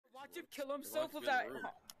Watch him kill himself with that.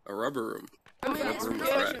 A rubber room. I mean, A it's rubber room with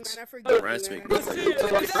refreshing, rats. man. I forget The you, rats man. make me crazy.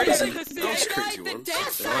 Crazy. That was crazy once.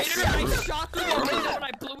 The They locked me in a room. I shot the window and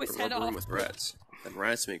I blew his A head rubber room off. with rats. And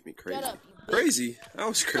rats make me crazy. Shut up, you Crazy. That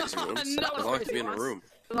was crazy once. No, They locked me in a room.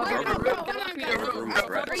 A No, rubber no, room. no, A rubber room with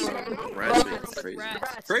rats. And rats make me crazy.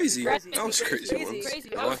 Crazy. That was crazy once.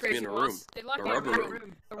 They locked me in a room. A rubber room.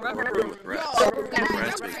 A rubber room with rats. And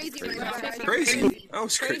rats make me crazy. Crazy. That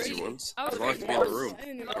was crazy once. They locked me in a room.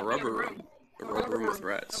 A rubber room. A rubber room with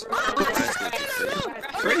rats. Rats make me crazy.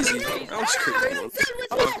 Crazy. That was crazy once.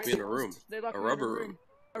 They locked me in a room. A rubber room.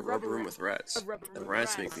 A rubber room with rats. And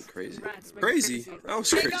rats make me crazy. Crazy. That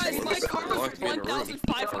was crazy once. They locked me in a room.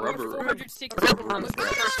 A rubber room. A rubber room with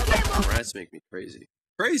rats. And rats make me crazy.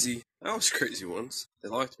 Crazy. That was crazy once. They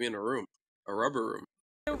locked me in a room. A rubber room.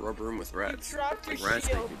 A rubber room with rats. And rats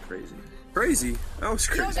make me crazy. Crazy. That was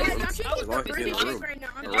crazy once. They locked me in a room.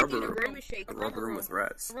 A rubber room. A rubber room with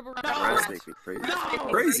rats. And rats make me crazy.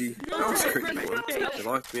 Crazy. That was crazy once. They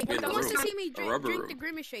locked me in a room. A rubber room.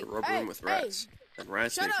 A rubber room with rats. And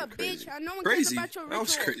rats make me crazy. Crazy. That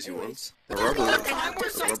was crazy once. The rubber room.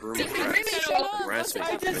 A rubber room with rats. And rats make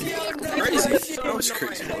me crazy. Crazy. That was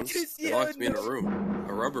crazy once. They locked me in a room.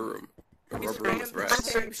 A rubber room. A rubber room with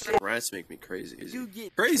rats. And rats make me crazy.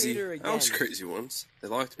 Crazy. That was crazy once. They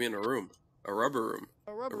locked me in a room. A rubber room.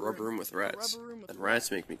 A rubber room with rats. And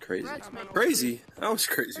rats make me crazy. Crazy. That was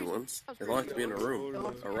crazy once. They locked me in a room.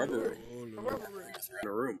 A rubber room. In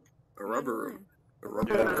a room. A rubber room. A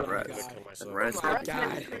rubber room with rats. And rats make me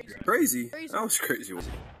crazy. Crazy. That was crazy once.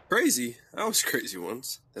 Crazy. That was crazy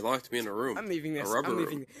once. They locked me in a room. I'm leaving this. A rubber I'm room.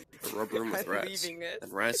 leaving. A rubber room with I'm rats. leaving it.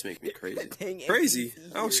 And rats make me crazy. Dang Crazy.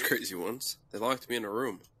 NPC That was here. crazy once. They locked me in a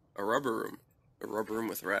room. A rubber room. A rubber room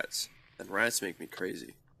with rats. And rats make me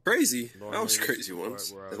crazy. Crazy. That was crazy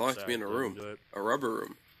once. They locked me in a room. A rubber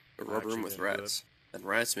room. A rubber room with rats. And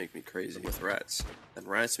rats make me crazy. With rats. And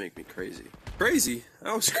rats make me crazy. Crazy.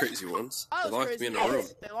 That was crazy once. They locked me in a room.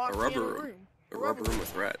 A rubber room. A rubber room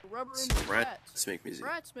with rats. And rats make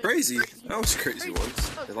me crazy. That was crazy once.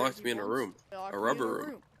 They locked me in a room. A rubber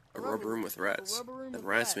room. A rubber room with rats. And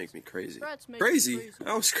rats make me crazy. Crazy.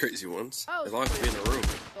 That was crazy once. They locked me in a room.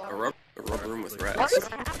 A rubber room with rats.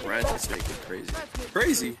 And rats make me crazy.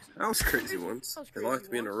 Crazy. That was crazy once. They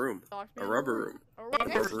locked me in a room. A rubber room. A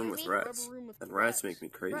rubber room with rats. And rats make me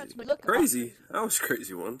crazy. Crazy. That was crazy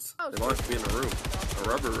once. They locked me in a room. A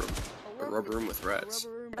rubber room. A rubber room with rats.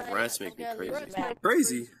 And rats make me crazy.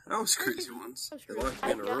 Crazy. That was crazy once. They locked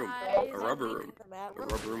me in a room. A rubber room. A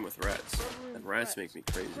rubber room with rats. And rats make me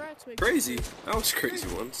crazy. Crazy. That was crazy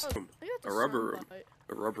once. A rubber room.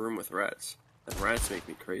 A rubber room with rats. And rats make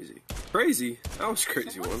me crazy. Crazy. That was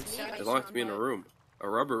crazy once. They locked me in a room. A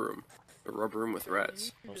rubber room. A rubber room with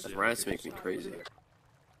rats. And rats make me crazy.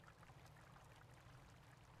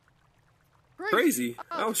 Crazy.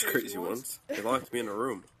 That was crazy once. They locked me in a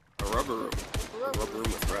room. A rubber room. A rubber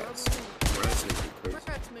room with rats. And rats make me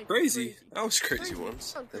crazy. Crazy. That was crazy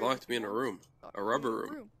once. They locked me in a room. A rubber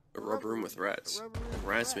room. A rubber room with rats. And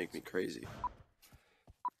rats make me crazy.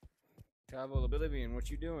 Travel Oblivion, what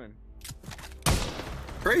you doing?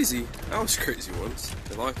 Crazy. That was crazy once.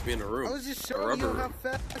 They locked me in a room. I was just A showing rubber you how room.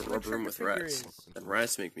 fast A my rubber room with trigger rats. finger is. And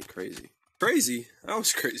rats make me crazy. Crazy. That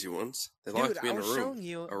was crazy once. They Dude, locked me I in a was room. showing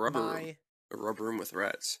you A rubber room. my A rubber room with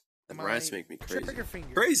rats. And my rats make me crazy. trigger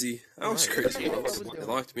finger. Crazy. That was Alright. crazy once. What was They doing?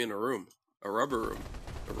 locked me in a room. A rubber room.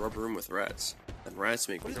 A rubber room with rats. And rats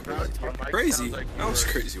make me What is crazy. Crazy. That was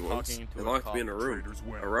crazy once. They locked me in a room.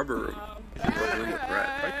 A rubber room. A rubber room with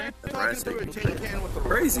rats. And rats make me crazy.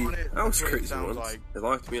 Crazy. That was crazy once. They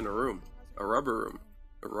locked me in a room. A rubber room.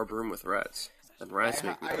 A rubber room with rats. And rats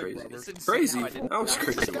make me crazy. Crazy. That was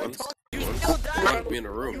crazy once. They locked me in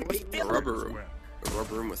a room. A rubber room. A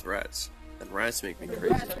rubber room with rats. And rats make me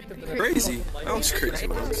crazy. Crazy. That was crazy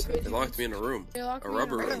once. They locked me in a room. A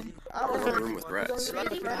rubber room. A rubber room with rats.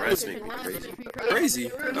 And rats make me crazy. Crazy.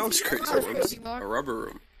 That was crazy once. A rubber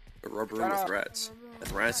room. A rubber room with rats.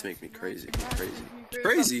 And rats make me crazy.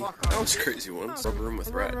 Crazy. That was crazy once. Rubber room with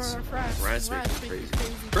rats. And rats make me crazy.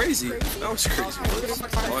 Crazy. That was crazy once.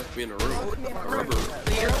 They locked me in a room. A rubber room.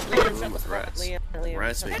 A rubber room with rats. And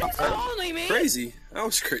rats make me crazy. Crazy. That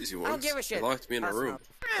was crazy once. give a shit. They locked me in a room.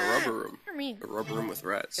 A rubber room. Me. A rubber room with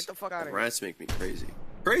rats. Get the fuck out And of here. rats make me crazy.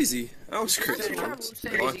 Crazy. That was crazy once.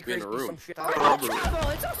 They locked me in a room. A Oh, rubber room.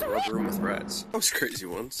 A rubber room with rats. That was crazy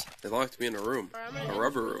once. They locked me in a room. A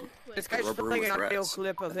rubber room. This A guy's rubber room playing with an audio rats.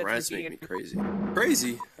 clip of And it rats make being me crazy.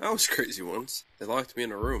 Crazy. That was crazy once. They locked me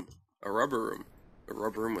in a room. A rubber room. A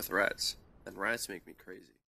rubber room with rats. And rats make me crazy.